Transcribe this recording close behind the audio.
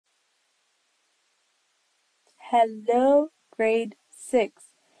Hello, grade 6,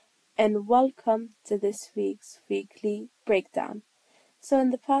 and welcome to this week's weekly breakdown. So, in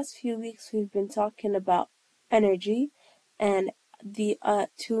the past few weeks, we've been talking about energy and the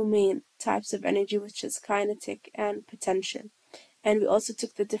two main types of energy, which is kinetic and potential. And we also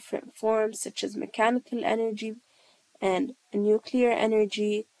took the different forms, such as mechanical energy and nuclear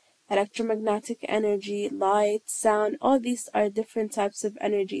energy, electromagnetic energy, light, sound. All these are different types of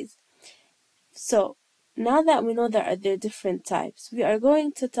energies. So, now that we know there are different types, we are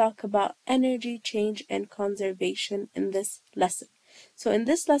going to talk about energy change and conservation in this lesson. So in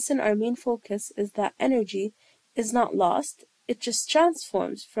this lesson, our main focus is that energy is not lost, it just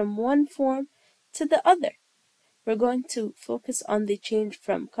transforms from one form to the other. We're going to focus on the change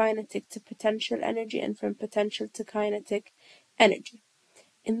from kinetic to potential energy and from potential to kinetic energy.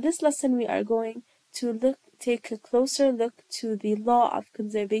 In this lesson, we are going to take a closer look to the law of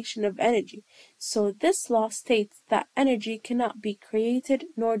conservation of energy. So this law states that energy cannot be created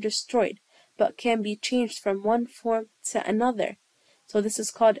nor destroyed, but can be changed from one form to another. So this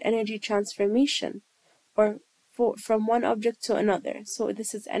is called energy transformation, or from one object to another. So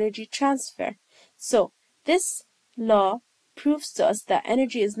this is energy transfer. So this law proves to us that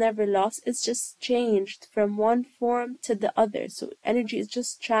energy is never lost, it's just changed from one form to the other. So energy is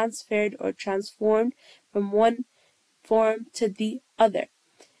just transferred or transformed from one form to the other.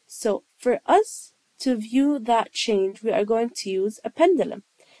 So for us to view that change, we are going to use a pendulum.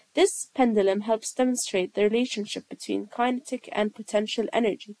 This pendulum helps demonstrate the relationship between kinetic and potential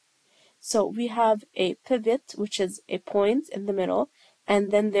energy. So we have a pivot, which is a point in the middle,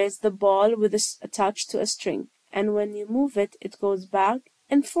 and then there's the ball with attached to a string. And when you move it, it goes back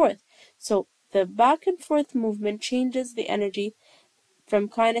and forth. So the back and forth movement changes the energy from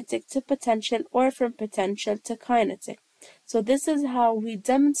kinetic to potential or from potential to kinetic. So this is how we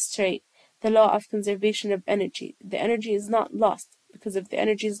demonstrate the law of conservation of energy. The energy is not lost, because if the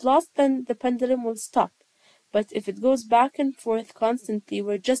energy is lost, then the pendulum will stop. But if it goes back and forth constantly,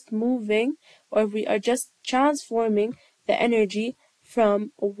 we're just moving, or we are just transforming the energy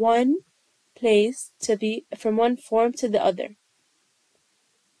from one from one form to the other.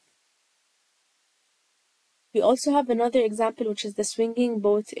 We also have another example, which is the swinging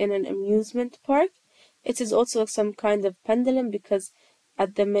boat in an amusement park. It is also some kind of pendulum, because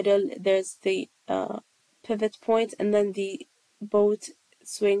at the middle there's the pivot point, and then the boat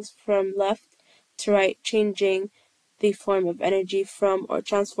swings from left to right, changing the form of energy or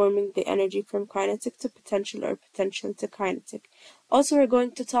transforming the energy from kinetic to potential or potential to kinetic. Also, we're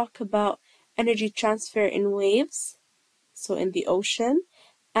going to talk about energy transfer in waves, so in the ocean,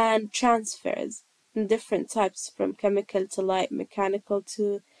 and transfers in different types, from chemical to light, mechanical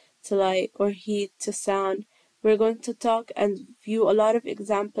to light, or heat to sound. We're going to talk and view a lot of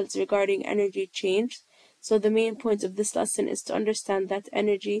examples regarding energy change. So the main point of this lesson is to understand that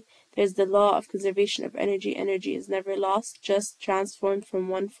there's the law of conservation of energy. Energy is never lost, just transformed from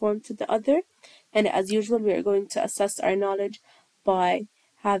one form to the other. And as usual, we are going to assess our knowledge by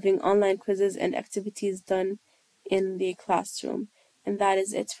having online quizzes and activities done in the classroom. And that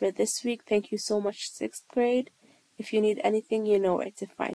is it for this week. Thank you so much, 6th grade. If you need anything, you know where to find me.